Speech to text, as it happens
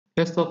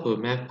Let's solve a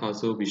math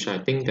puzzle which I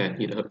think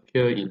that it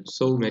appears in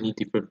so many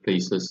different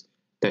places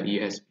that it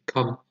has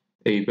become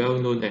a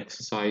well-known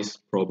exercise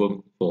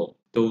problem for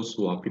those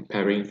who are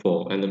preparing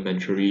for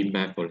elementary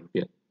math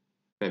Olympiad.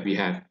 Where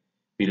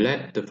we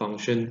let the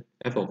function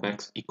f of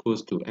x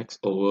equals to x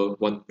over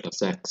 1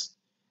 plus x,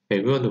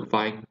 and we want to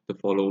find the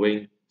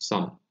following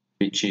sum,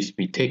 which is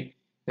we take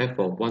f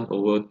of 1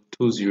 over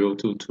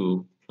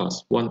 2022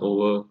 plus 1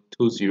 over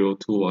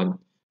 2021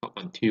 up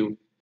until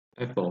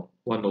f of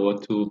 1 over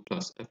 2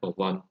 plus f of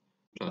 1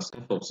 plus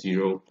f of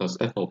 0 plus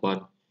f of 1,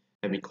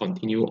 and we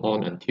continue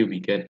on until we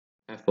get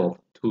f of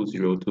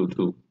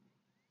 2022.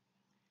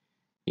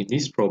 In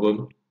this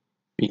problem,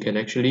 we can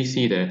actually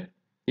see that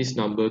this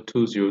number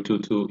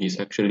 2022 is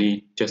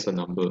actually just a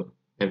number,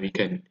 and we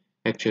can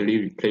actually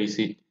replace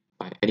it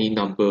by any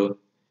number,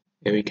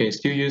 and we can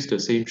still use the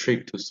same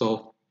trick to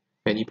solve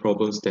any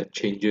problems that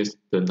changes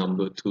the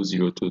number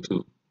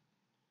 2022.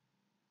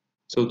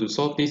 So to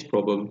solve this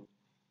problem,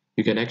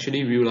 you can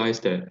actually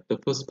realize that the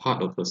first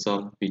part of the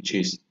sum, which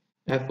is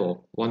f of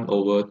 1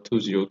 over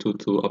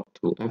 2022 up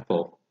to f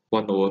of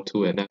 1 over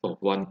 2 and f of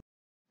 1,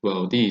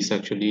 well, this is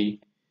actually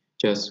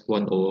just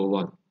 1 over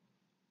 1.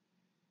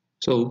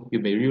 So you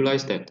may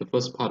realize that the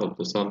first part of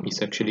the sum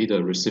is actually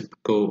the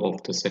reciprocal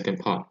of the second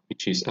part,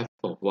 which is f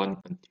of 1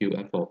 until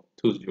f of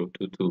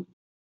 2022.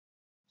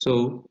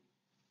 So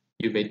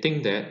you may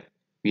think that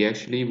we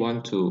actually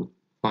want to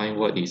find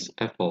what is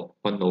f of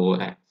 1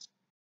 over x.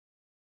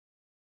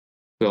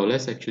 Well,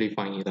 let's actually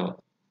find it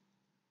out.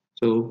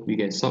 So we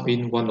can sub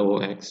in 1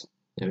 over x,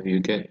 and we'll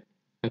get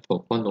f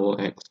of 1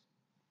 over x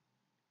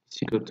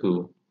is equal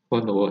to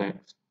 1 over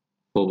x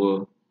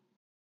over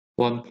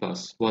 1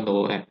 plus 1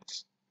 over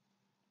x.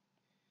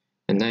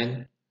 And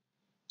then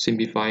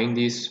simplifying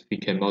this, we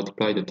can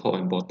multiply the top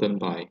and bottom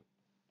by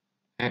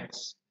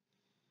x.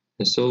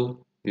 And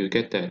so we'll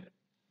get that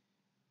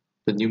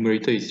the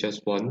numerator is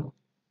just 1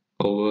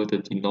 over the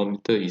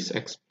denominator is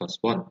x plus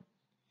 1,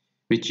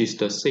 which is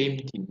the same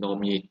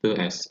denominator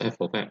as f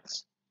of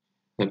x.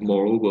 And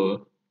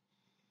moreover,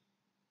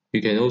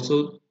 you can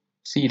also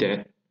see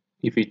that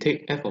if we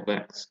take f of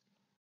x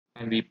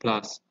and we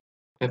plus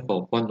f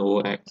of 1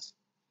 over x,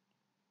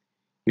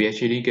 we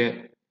actually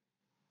get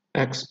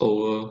x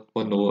over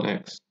 1 over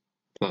x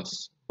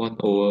plus 1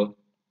 over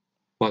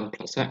 1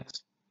 plus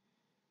x.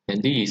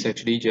 And this is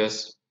actually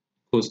just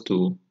equals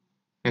to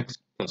x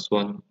plus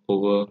 1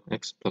 over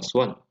x plus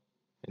 1.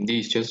 And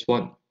this is just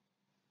 1.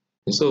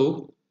 And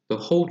so the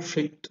whole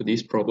trick to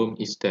this problem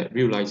is that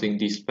realizing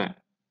this fact.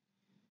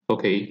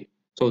 Okay,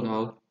 so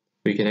now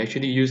we can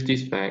actually use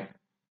this fact,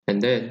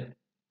 and then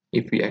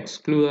if we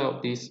exclude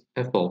out this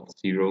f of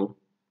 0,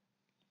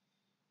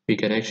 we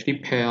can actually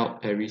pair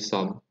out every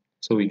sum.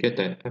 So we get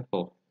that f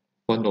of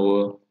 1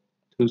 over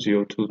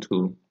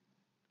 2022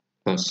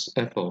 plus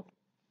f of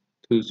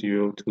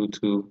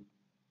 2022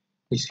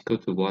 is equal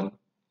to 1.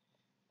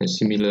 And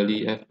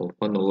similarly, f of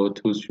 1 over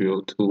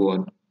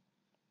 2021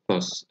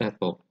 plus f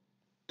of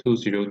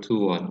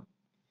 2021 is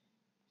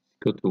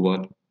equal to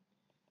 1.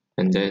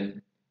 And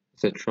then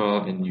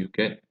etc. And you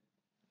get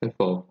f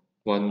of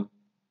 1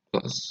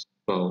 plus,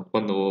 well,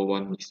 1 over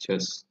 1 is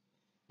just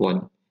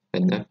 1.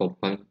 And f of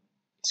 1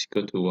 is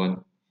equal to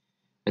 1.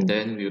 And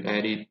then we'll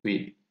add it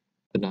with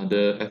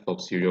another f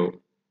of 0.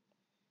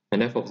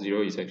 And f of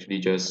 0 is actually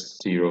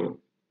just 0.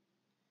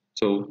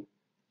 So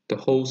the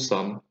whole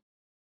sum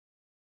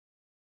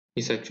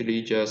is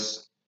actually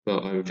just,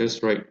 well, I will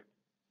just write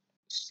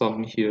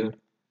sum here.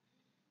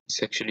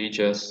 It's actually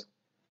just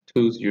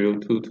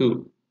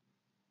 2022.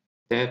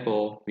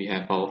 Therefore, we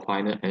have our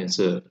final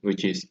answer,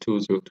 which is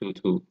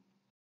 2022.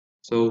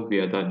 So we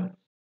are done.